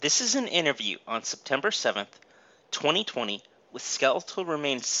This is an interview on September 7th, 2020, with Skeletal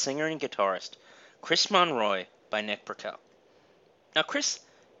Remains singer and guitarist Chris Monroy by Nick Burkell. Now, Chris,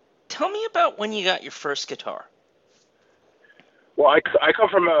 tell me about when you got your first guitar. Well, I come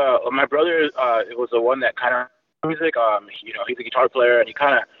from my brother. It was the one that kind of music. He's a guitar player, and he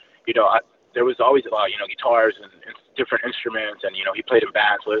kind of, there was always guitars and different instruments, and he played in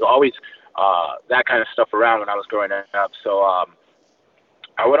bands. So there's always that kind of stuff around when I was growing up. So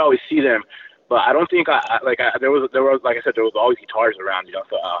I would always see them, but I don't think there was like I said, there was always guitars around.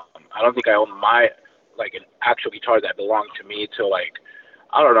 So I don't think I owned my like an actual guitar that belonged to me till like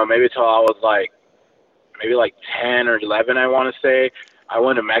I don't know, maybe till I was like maybe like 10 or 11, I want to say. I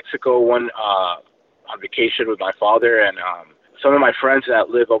went to Mexico on vacation with my father, and some of my friends that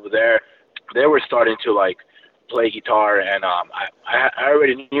live over there, they were starting to like play guitar, and I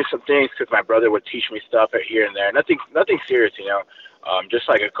already knew some things because my brother would teach me stuff here and there. Nothing serious, just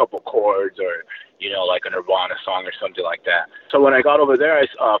like a couple chords or like a Nirvana song or something like that. So when I got over there,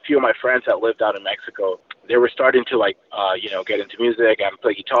 a few of my friends that lived out in Mexico, they were starting to like get into music and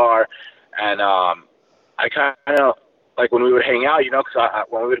play guitar, and I kind of like when we would hang out, because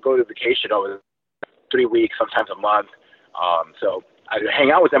when we would go to vacation over 3 weeks, sometimes a month. So I'd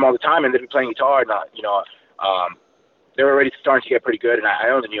hang out with them all the time, and they'd be playing guitar, and they were already starting to get pretty good, and I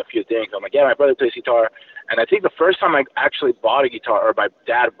only knew a few things. I'm like, yeah, my brother plays guitar, and I think the first time I actually bought a guitar, or my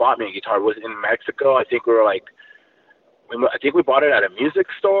dad bought me a guitar, was in Mexico. I think I think we bought it at a music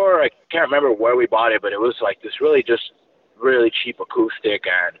store. I can't remember where we bought it, but it was like this really cheap acoustic,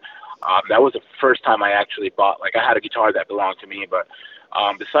 and that was the first time I actually bought, like I had a guitar that belonged to me, but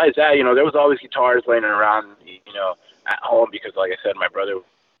besides that, there was always guitars laying around, at home because, like I said, my brother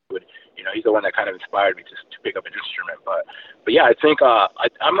would, he's the one that kind of inspired me to pick up an instrument. But yeah, I think I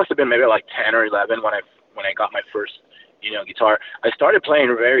must have been maybe like 10 or 11 when I got my first, guitar. I started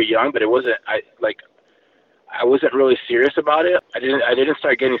playing very young, but I wasn't really serious about it. I didn't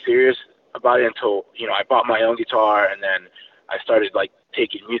start getting serious about it until, I bought my own guitar, and then I started like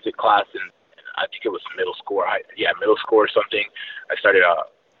taking music class, and I think it was middle school or something. I started,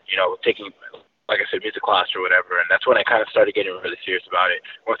 taking, like I said, music class or whatever, and that's when I kind of started getting really serious about it.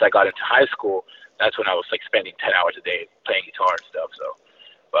 Once I got into high school, that's when I was like spending 10 hours a day playing guitar and stuff. So,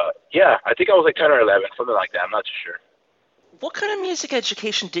 but yeah, I think I was like 10 or 11, something like that. I'm not too sure. What kind of music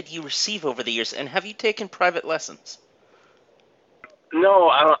education did you receive over the years, and have you taken private lessons?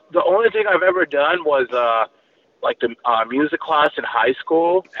 No, the only thing I've ever done was like the music class in high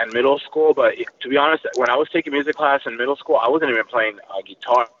school and middle school. But to be honest, when I was taking music class in middle school, I wasn't even playing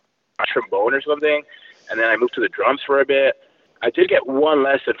guitar, trombone or something. And then I moved to the drums for a bit. I did get one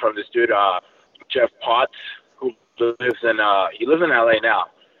lesson from this dude, Jeff Potts, who he lives in LA now.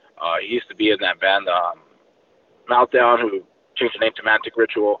 He used to be in that band, Meltdown, who changed the name to Mantic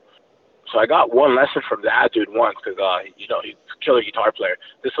Ritual. So I got one lesson from that dude once because, he's a killer guitar player.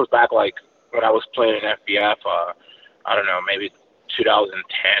 This was back like when I was playing in FBF, I don't know, maybe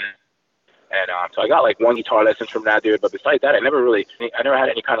 2010. And so I got like one guitar lesson from that dude. But besides that, I never had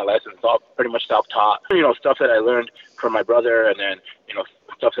any kind of lessons. It's all pretty much self-taught. Stuff that I learned from my brother, and then,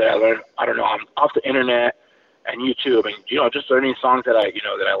 stuff that I learned, I don't know, off the internet and YouTube, and, just learning songs that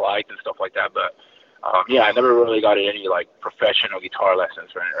I liked and stuff like that. But yeah, I never really got any like professional guitar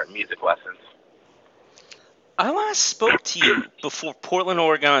lessons or music lessons. I last spoke to you before Portland,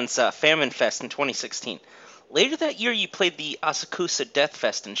 Oregon's Famine Fest in 2016. Later that year, you played the Asakusa Death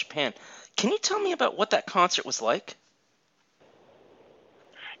Fest in Japan. Can you tell me about what that concert was like?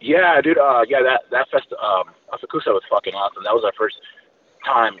 Yeah, dude. That fest, Asakusa was fucking awesome. That was our first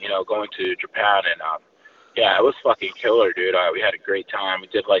time, going to Japan, and yeah, it was fucking killer, dude. We had a great time.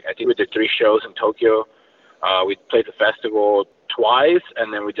 I think we did 3 shows in Tokyo. We played the festival twice,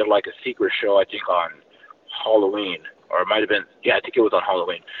 and then we did like a secret show, I think, on Halloween, or it might have been, yeah, I think it was on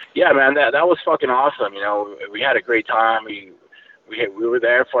Halloween. Yeah, man, that was fucking awesome. We had a great time. We were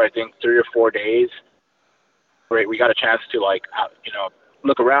there for I think 3 or 4 days. We got a chance to like,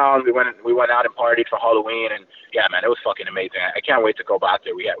 look around. We went out and partied for Halloween, and yeah, man, it was fucking amazing. I can't wait to go back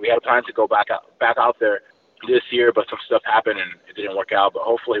there. We had a plan to go back out there this year, but some stuff happened and it didn't work out. But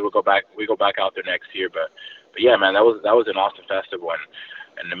hopefully we go back out there next year. But yeah, man, that was an awesome festival and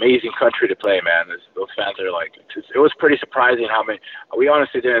an amazing country to play, man. Those fans are like, it was pretty surprising how many. We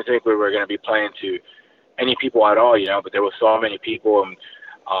honestly didn't think we were going to be playing to any people at all, but there was so many people. And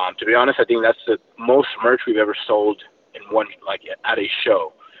to be honest, I think that's the most merch we've ever sold in one, like at a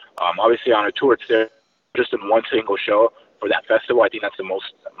show. Obviously on a tour, it's there just in one single show. For that festival, I think that's the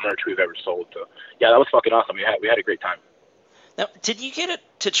most merch we've ever sold. So yeah, that was fucking awesome. We had a great time. Now, did you get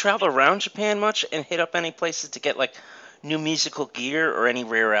to travel around Japan much and hit up any places to get like new musical gear or any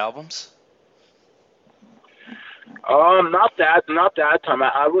rare albums? Not that time.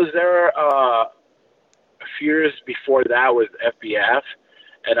 I was there a few years before that with FBF,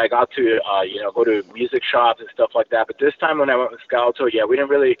 and I got to go to music shops and stuff like that. But this time when I went with Scalto, we didn't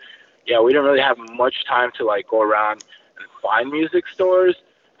really have much time to like go around and find music stores.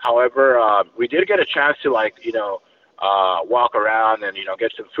 However, we did get a chance to walk around and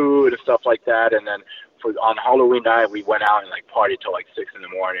get some food and stuff like that. And then on Halloween night, we went out and like partied till like 6 in the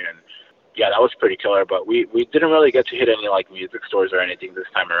morning. And yeah, that was pretty killer. But we didn't really get to hit any like music stores or anything this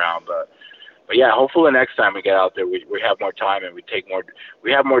time around. But yeah, hopefully next time we get out there, we have more time and we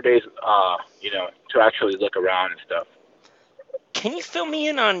have more days, to actually look around and stuff. Can you fill me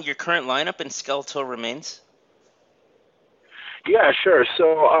in on your current lineup in Skeletal Remains? Yeah, sure.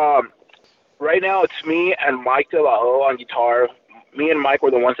 So right now it's me and Mike De La O on guitar. Me and Mike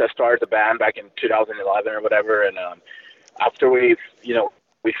were the ones that started the band back in 2011 or whatever. And after we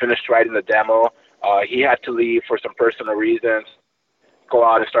finished writing the demo, he had to leave for some personal reasons, go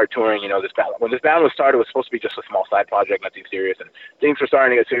out and start touring. This band, when this band was started, it was supposed to be just a small side project, nothing serious. And things were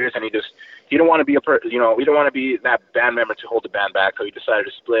starting to get serious, and he didn't want to be we don't want to be that band member to hold the band back. So he decided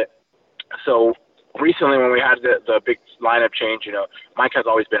to split. So recently, when we had the big lineup change, Mike has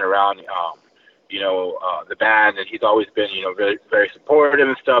always been around, the band, and he's always been, very, very supportive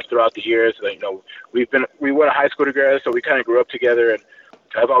and stuff throughout the years. So, we went to high school together, so we kind of grew up together, and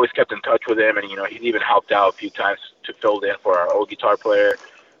I've always kept in touch with him, and he's even helped out a few times to fill in for our old guitar player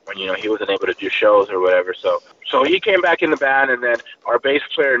when he wasn't able to do shows or whatever. So he came back in the band, and then our bass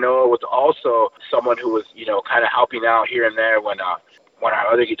player Noah was also someone who was kind of helping out here and there when our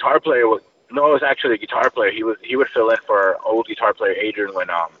other guitar player was. Noah was actually a guitar player. He would fill in for our old guitar player Adrian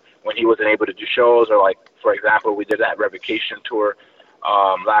when he wasn't able to do shows, or like for example we did that Revocation tour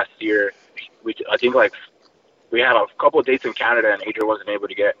last year. I think like we had a couple of dates in Canada, and Adrian wasn't able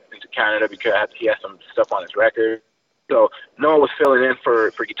to get into Canada because he had some stuff on his record. So Noah was filling in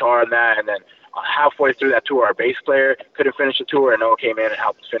for guitar on that, and then halfway through that tour, our bass player couldn't finish the tour, and Noah came in and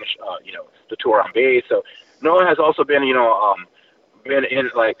helped finish, the tour on bass. So Noah has also been, been in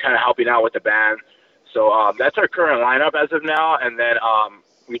like kind of helping out with the band. So that's our current lineup as of now, and then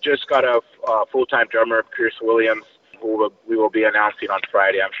we just got a full-time drummer, Pierce Williams, who we will be announcing on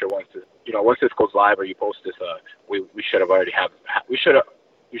Friday. I'm sure once this goes live or you post this, we should have already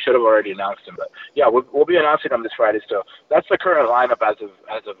announced him. But yeah, we'll be announcing him this Friday. So that's the current lineup as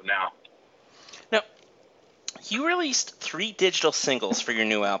of now. Now, you released 3 digital singles for your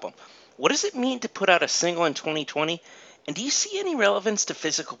new album. What does it mean to put out a single in 2020? And do you see any relevance to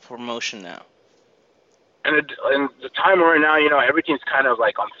physical promotion now? And the time we're in now, everything's kind of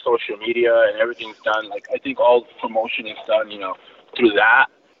like on social media, and everything's done. Like I think all promotion is done, through that.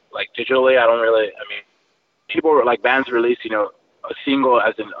 Like digitally, people were like bands release, a single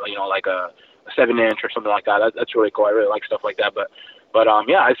as in, like a 7-inch or something like that. That's really cool. I really like stuff like that. But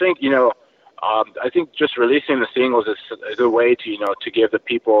yeah, I think, I think just releasing the singles is a good way to give the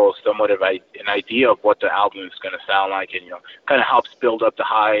people somewhat of an idea of what the album is going to sound like, and kind of helps build up the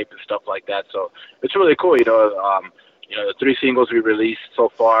hype and stuff like that. So it's really cool. The 3 singles we released so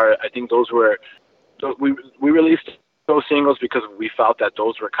far, I think we released those singles because we felt that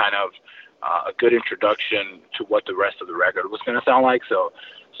those were kind of a good introduction to what the rest of the record was going to sound like. So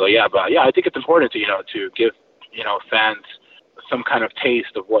yeah, but yeah, I think it's important to give fans some kind of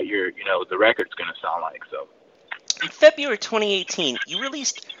taste of what the record's going to sound like. So in February 2018, you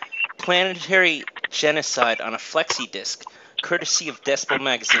released Planetary Genocide on a flexi disc, courtesy of Decibel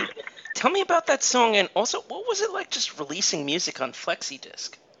Magazine. Tell me about that song, and also, what was it like just releasing music on flexi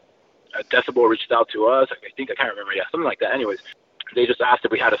disc? Decibel reached out to us. I can't remember. Yeah, something like that. Anyways, they just asked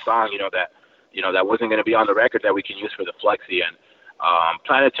if we had a song, that wasn't going to be on the record that we can use for the flexi. And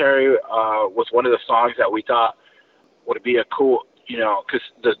Planetary was one of the songs that we thought would be a cool, because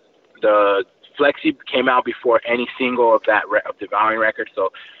the flexi came out before any single of of Devouring record.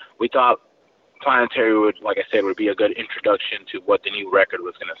 So we thought Planetary would be a good introduction to what the new record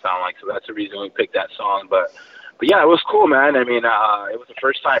was going to sound like. So that's the reason we picked that song. But yeah, it was cool, man. I mean, it was the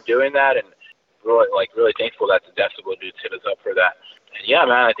first time doing that, and really thankful that the Decibel dudes hit us up for that. And yeah,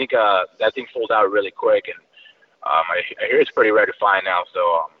 man, I think that thing sold out really quick, and I hear it's pretty rare to find now.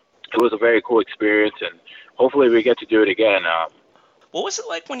 So it was a very cool experience, and hopefully we get to do it again. What was it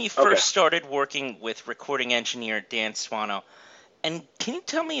like when you first started working with recording engineer Dan Swano? And can you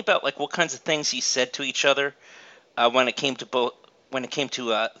tell me about what kinds of things you said to each other when it came to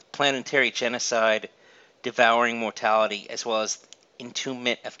Planetary Genocide, Devouring Mortality, as well as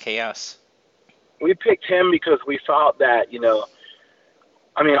Entombment of Chaos? We picked him because we felt that,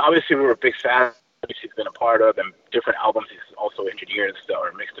 obviously we were big fans. he's been a part of, and different albums he's also engineered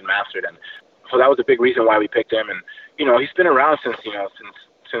or mixed and mastered. And so that was a big reason why we picked him. And he's been around since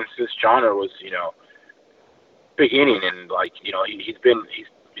since this genre was beginning, and he's been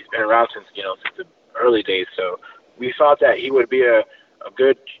around since since the early days. So we thought that he would be a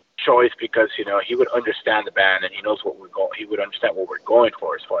good choice because he would understand the band, and he knows what we're going. He would understand what we're going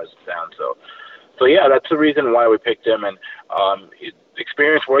for as far as the sound. So yeah, that's the reason why we picked him. And the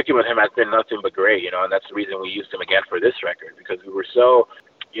experience working with him has been nothing but great, and that's the reason we used him again for this record, because we were so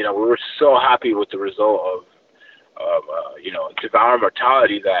happy with the result of Devour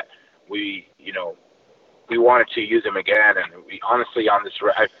Mortality that we wanted to use him again. And we honestly, on this,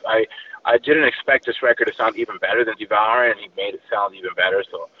 I didn't expect this record to sound even better than Devour, and he made it sound even better.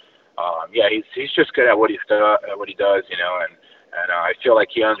 So yeah, he's just good at what he does, and I feel like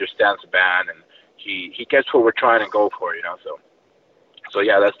he understands the band, and he gets what we're trying to go for, So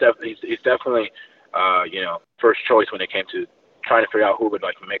yeah, that's definitely he's definitely first choice when it came to trying to figure out who would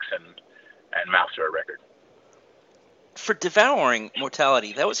mix and master a record. For Devouring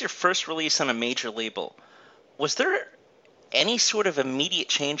Mortality, that was your first release on a major label. Was there any sort of immediate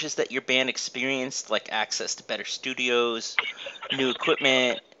changes that your band experienced, like access to better studios, new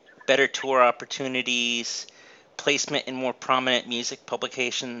equipment, better tour opportunities, placement in more prominent music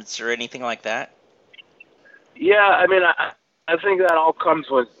publications, or anything like that? Yeah, I mean, I think that all comes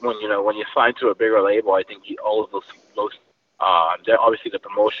when you sign to a bigger label. I think all of those obviously the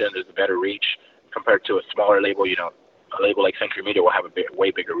promotion, there's a better reach compared to a smaller label. A label like Century Media will have a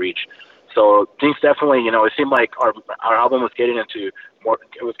way bigger reach. So things definitely, it seemed like our album was getting into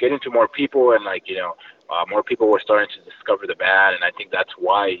more people, and more people were starting to discover the band, and I think that's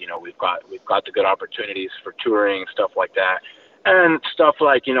why we've got the good opportunities for touring, stuff like that, and stuff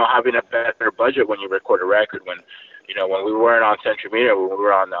like having a better budget when you record a record. When we weren't on Century Media, when we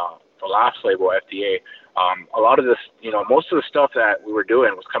were on the last label, FDA, a lot of this, most of the stuff that we were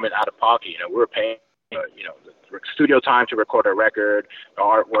doing was coming out of pocket. We were paying, the studio time to record a record, the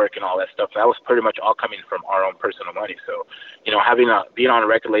artwork, and all that stuff. That was pretty much all coming from our own personal money. So, being on a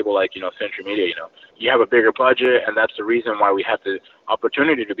record label like Century Media, you have a bigger budget, and that's the reason why we had the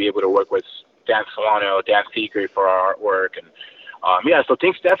opportunity to be able to work with Dan Solano, Dan Secret for our artwork, and yeah. So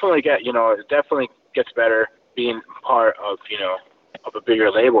things definitely it definitely gets better being part of of a bigger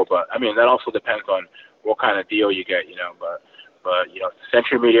label. But I mean, that also depends on what kind of deal you get, But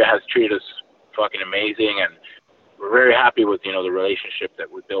Century Media has treated us fucking amazing, and we're very happy with the relationship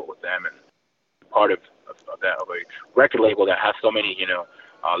that we built with them, and part of a record label that has so many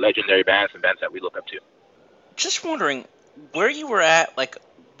legendary bands and bands that we look up to. Just wondering where you were at.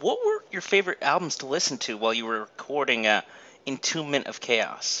 What were your favorite albums to listen to while you were recording Entombment of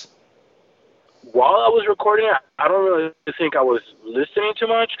Chaos? While I was recording it, I don't really think I was listening too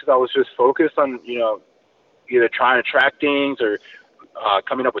much, because I was just focused on either trying to track things or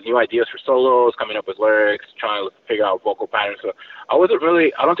coming up with new ideas for solos, coming up with lyrics, trying to figure out vocal patterns. So I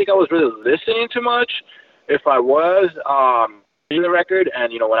don't think I was really listening too much. If I was in the record,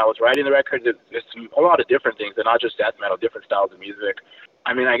 and when I was writing the record, it's a lot of different things, and not just death metal, different styles of music.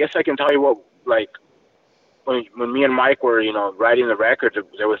 I mean, I guess I can tell you what, when me and Mike were writing the record,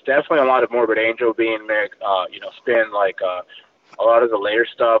 there was definitely a lot of Morbid Angel being mixed, spin, a lot of the later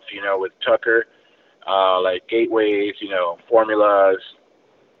stuff, with Tucker, like Gateways, Formulas,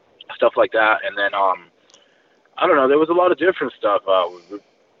 stuff like that. And then I don't know, there was a lot of different stuff.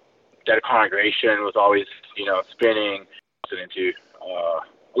 Dead Congregation was always spinning, into a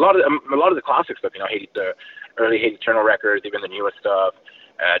lot of the classic stuff, the early Hate Eternal records, even the newest stuff,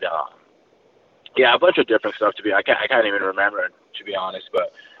 and yeah, a bunch of different stuff. I can't even remember, to be honest.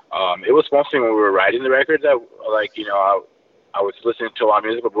 But it was mostly when we were writing the record that I was listening to a lot of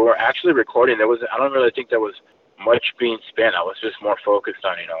music, but we were actually recording. I don't really think there was much being spent. I was just more focused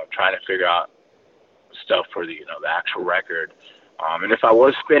on trying to figure out stuff for the actual record. And if I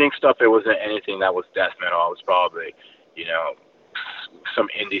was spinning stuff, it wasn't anything that was death metal. It was probably some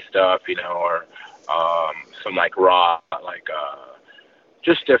indie stuff, or some rock,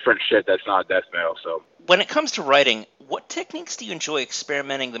 just different shit that's not death metal. So when it comes to writing, what techniques do you enjoy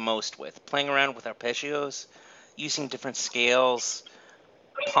experimenting the most with? Playing around with arpeggios, using different scales,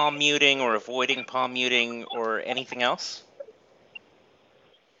 palm muting or avoiding palm muting, or anything else?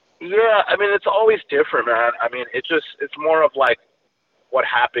 Yeah, I mean, it's always different, man. I mean, it's more of what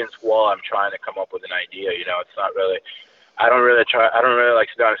happens while I'm trying to come up with an idea. It's not really. I don't really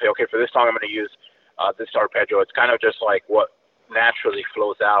sit down and say, okay, for this song I'm going to use this arpeggio. It's kind of just what naturally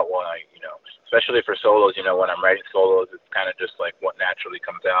flows out when especially for solos. When I'm writing solos, it's kind of just what naturally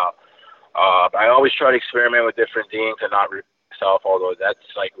comes out. I always try to experiment with different things and not repeat myself, although that's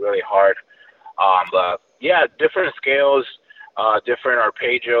really hard. But yeah, different scales, different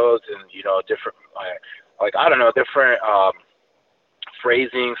arpeggios, and different like I don't know, different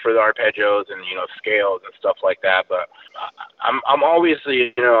phrasings for the arpeggios and scales and stuff like that. But I'm always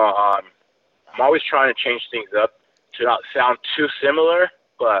I'm always trying to change things up to not sound too similar,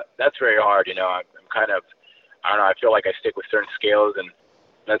 but that's very hard. I'm kind of, I don't know, I feel like I stick with certain scales, and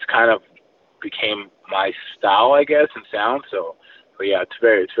that's kind of became my style, I guess, and sound. So yeah, it's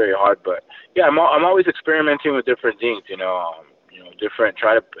very hard. But yeah, I'm always experimenting with different things. Different,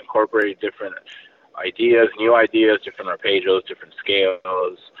 try to incorporate different ideas, new ideas, different arpeggios, different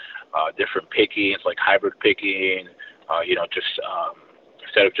scales, different pickings, like hybrid picking. Just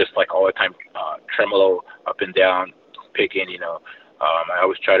instead of just like all the time tremolo up and down picking. I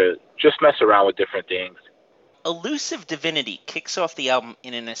always try to just mess around with different things. Elusive Divinity kicks off the album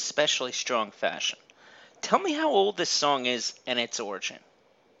in an especially strong fashion. Tell me how old this song is and its origin.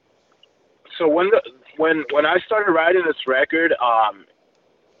 So when I started writing this record, I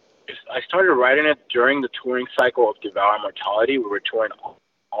started writing it during the touring cycle of Devour Mortality. We were touring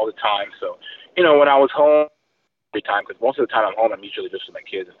all the time. So when I was home every time, because most of the time I'm home, I'm usually just with my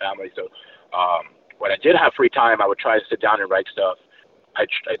kids and family. So when I did have free time, I would try to sit down and write stuff. I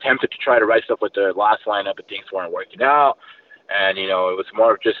attempted to try to write stuff with the last lineup, but things weren't working out. And, it was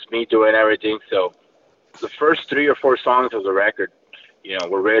more of just me doing everything. So the first 3 or 4 songs of the record,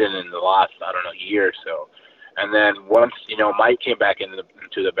 were written in the last, I don't know, year or so. And then once, Mike came back into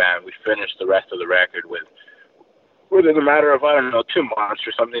the band, we finished the rest of the record within a matter of, I don't know, 2 months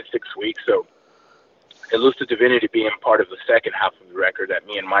or something, 6 weeks. So Elusive Divinity being part of the second half of the record that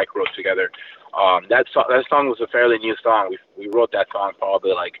me and Mike wrote together. That song was a fairly new song. We wrote that song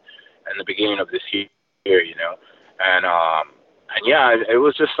probably like in the beginning of this year, and yeah, it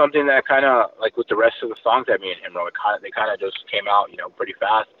was just something that kind of like with the rest of the songs that me and him wrote, they kind of just came out, pretty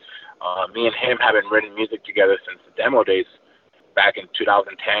fast. Me and him haven't written music together since the demo days back in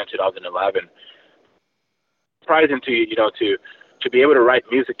 2010, 2011. Surprising to be able to write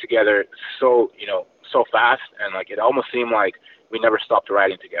music together so fast, and like it almost seemed like we never stopped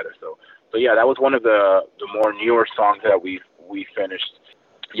writing together. So yeah, that was one of the more newer songs that we finished.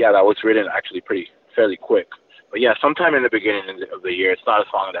 Yeah, that was written actually fairly quick. But yeah, sometime in the beginning of the year. It's not a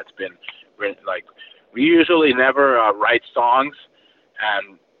song that's been written. Like we usually never write songs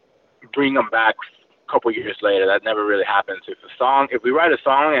and bring them back a couple years later. That never really happens. If we write a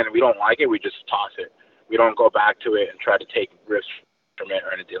song and we don't like it, we just toss it. We don't go back to it and try to take riffs from it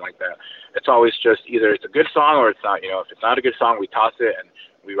or anything like that. It's always just either it's a good song or it's not. If it's not a good song, we toss it and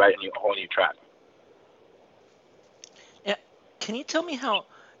we write a whole new track. Now, can you tell me how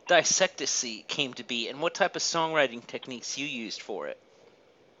Dissectacy came to be and what type of songwriting techniques you used for it?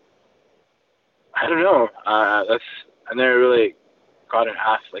 I don't know. I never really gotten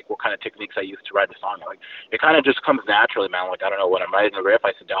asked like what kind of techniques I use to write a song. Like it kind of just comes naturally, man. Like I don't know, when I'm writing a riff,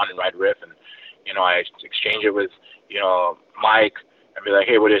 I sit down and write a riff, and I exchange it with Mike and be like,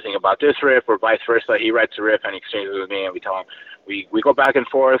 hey, what do you think about this riff, or vice versa. He writes a riff and he exchanges it with me, and we tell him we go back and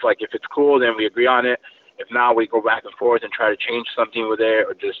forth. Like if it's cool, then we agree on it. If not, we go back and forth and try to change something with it,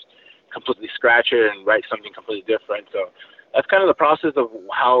 or just completely scratch it and write something completely different. So that's kind of the process of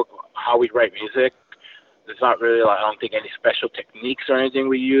how we write music. There's not really, I don't think, any special techniques or anything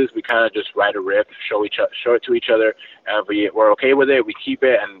we use. We kind of just write a riff, show it to each other, and if we're okay with it, we keep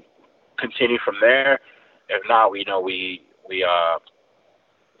it and continue from there. If not, we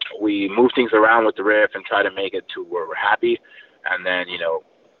move things around with the riff and try to make it to where we're happy, and then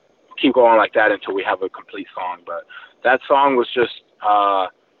keep going like that until we have a complete song. But that song was just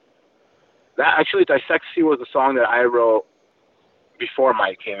that actually Dissectacy was a song that I wrote before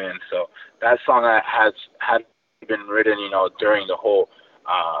Mike came in. So that song had been written, during the whole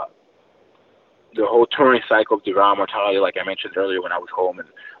touring cycle of Devour Mortality, like I mentioned earlier, when I was home and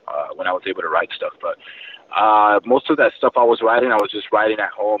when I was able to write stuff. But most of that stuff I was just writing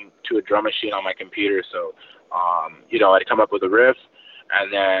at home to a drum machine on my computer. So I'd come up with a riff,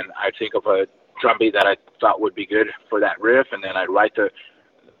 and then I'd think of a drum beat that I thought would be good for that riff, and then I'd write the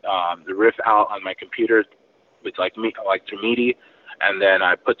riff out on my computer with through MIDI, and then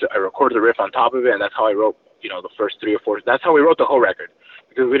I recorded the riff on top of it, and that's how I wrote the first 3 or 4. That's how we wrote the whole record,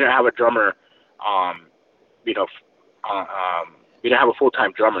 because we didn't have a drummer. We didn't have a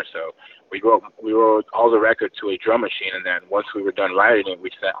full-time drummer, so we wrote all the record to a drum machine, and then once we were done writing it,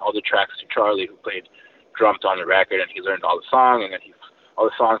 we sent all the tracks to Charlie, who played drums on the record, and he learned all the songs, and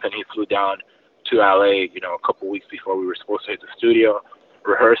he flew down to LA, a couple weeks before we were supposed to hit the studio,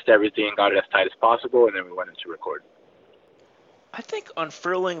 rehearsed everything, got it as tight as possible, and then we went into record. I think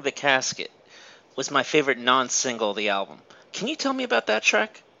Unfurling the Casket was my favorite non-single of the album. Can you tell me about that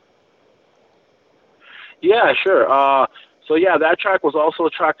track? Yeah, sure. So yeah, that track was also a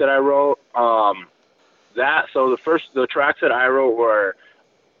track that I wrote. The tracks that I wrote were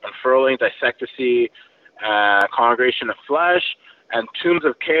Unfurling, Dissectacy, Congregation of Flesh, and Tombs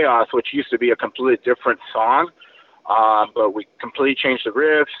of Chaos, which used to be a completely different song. But we completely changed the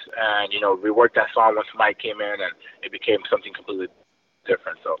riffs and, reworked that song once Mike came in, and it became something completely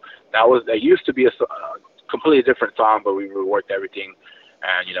different. So that used to be a completely different song, but we reworked everything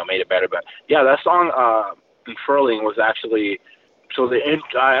and, made it better. But yeah, that song, Unfurling, was actually,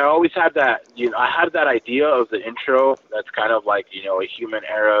 I always had that, I had that idea of the intro that's kind of like, a Human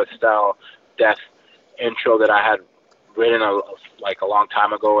Era style death intro that I had written like a long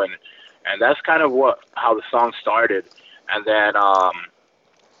time ago, and that's kind of how the song started. And then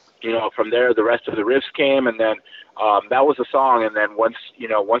from there the rest of the riffs came, and then that was the song. And then once we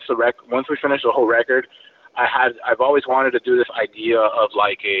finished the whole record, I've always wanted to do this idea of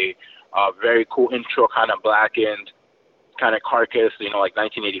like a very cool intro, kind of blackened, kind of Carcass, like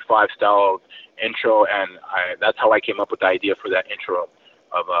 1985 style intro, and that's how I came up with the idea for that intro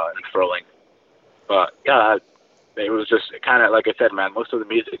of Unfurling. But yeah, it was just kind of like I said, man. Most of the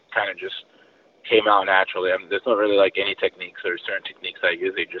music kind of just came out naturally. I mean, there's not really like any techniques or certain techniques I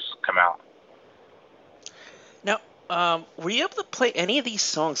use; they just come out. Now, were you able to play any of these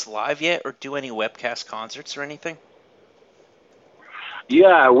songs live yet, or do any webcast concerts or anything?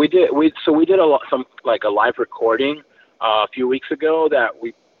 Yeah, we did. We did a live recording a few weeks ago that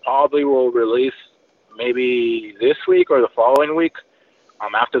we probably will release maybe this week or the following week,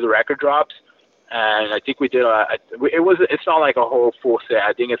 after the record drops. And I think we did. It's not like a whole full set.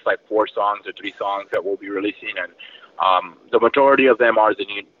 I think it's like 4 songs or 3 songs that we'll be releasing, and the majority of them are the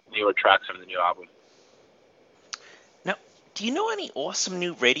newer tracks from the new album. Now, do you know any awesome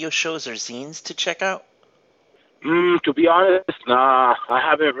new radio shows or zines to check out? To be honest, nah. I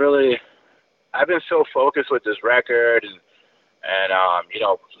haven't really. I've been so focused with this record and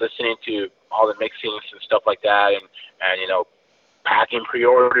listening to all the mixings and stuff like that, and packing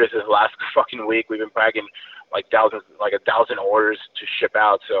pre-orders this last fucking week. We've been packing like 1,000 orders to ship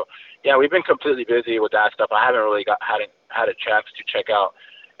out. So yeah, we've been completely busy with that stuff. I haven't really had a chance to check out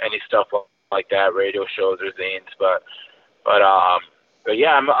any stuff like that, radio shows or zines. But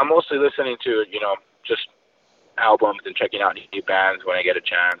yeah, I'm mostly listening to just albums and checking out new bands when I get a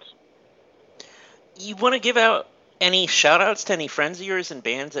chance. You want to give out any shout-outs to any friends of yours and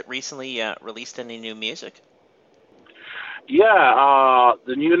bands that recently released any new music? Yeah,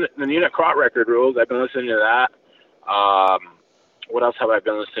 the new Necrot record rules. I've been listening to that. What else have I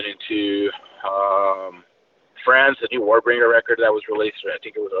been listening to? Friends, the new Warbringer record that was released. I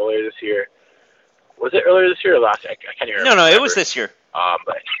think it was earlier this year. Was it earlier this year or last year? I can't even remember. No, it was this year.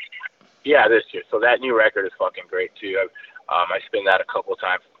 But yeah, this year. So that new record is fucking great too. I spin that a couple of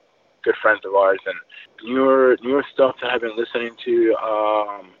times. Good friends of ours, and newer stuff that I've been listening to.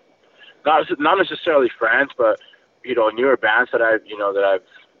 Not necessarily friends, but newer bands that I've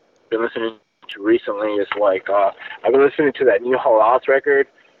been listening to recently is like I've been listening to that new Holocaust record.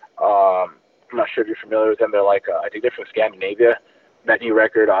 I'm not sure if you're familiar with them. They're like I think they're from Scandinavia. That new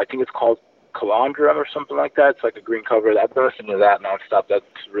record, I think it's called Calandra or something like that. It's like a green cover. I've been listening to that nonstop. That's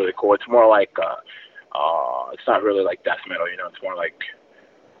really cool. It's more like it's not really like death metal. It's more like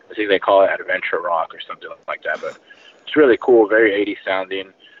I think they call it adventure rock or something like that. But it's really cool. Very 80s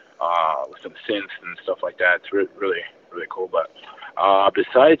sounding. With some synths and stuff like that. It's really, really cool. But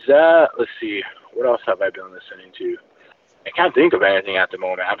besides that, let's see. What else have I been listening to? I can't think of anything at the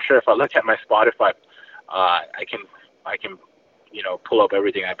moment. I'm sure if I look at my Spotify, I can pull up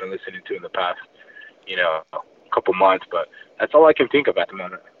everything I've been listening to in the past, couple months. But that's all I can think of at the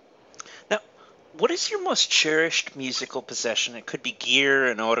moment. Now, what is your most cherished musical possession? It could be gear,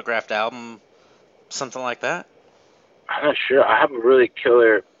 an autographed album, something like that. I'm not sure. I have a really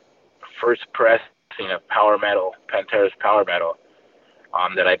killer first pressing of power metal, Pantera's power metal,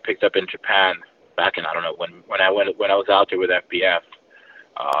 that I picked up in Japan back in, I don't know, when I was out there with FBF.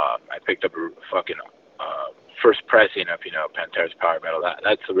 I picked up a fucking first pressing of Pantera's power metal.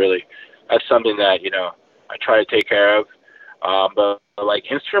 That's something that I try to take care of. But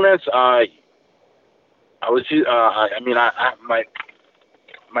like instruments, my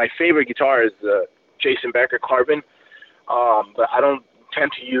favorite guitar is the Jason Becker Carbon, but I don't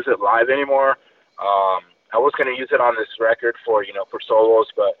tend to use it live anymore. I was going to use it on this record for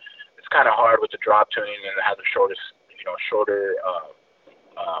solos, but it's kind of hard with the drop tuning, and it has a shorter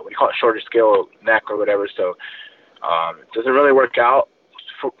shorter scale neck or whatever. So it doesn't really work out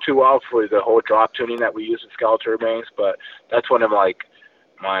too well for the whole drop tuning that we use with Skeletal Remains. But that's one of my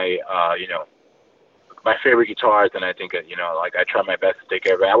my favorite guitars, and I think like I try my best to take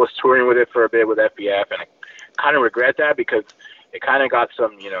care of it. I was touring with it for a bit with FBF, and I kind of regret that because it kind of got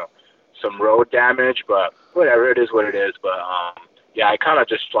some road damage, but whatever, it is what it is. But yeah, I kind of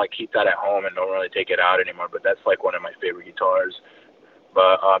just like keep that at home and don't really take it out anymore. But that's like one of my favorite guitars.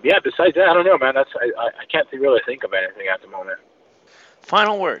 But yeah, besides that, I don't know, man. I can't really think of anything at the moment.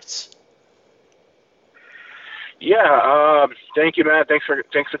 Final words. Yeah, thank you, man. Thanks for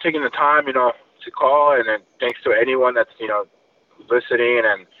taking the time, to call, and then thanks to anyone that's listening,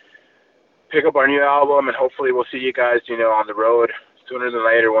 and pick up our new album, and hopefully we'll see you guys, on the road sooner than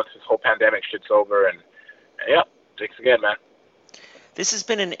later once this whole pandemic shit's over. And yeah, thanks again, man. This has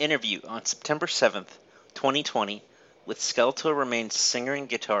been an interview on September 7th, 2020, with Skeletal Remains singer and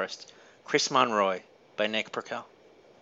guitarist Chris Monroy by Nick Purcell.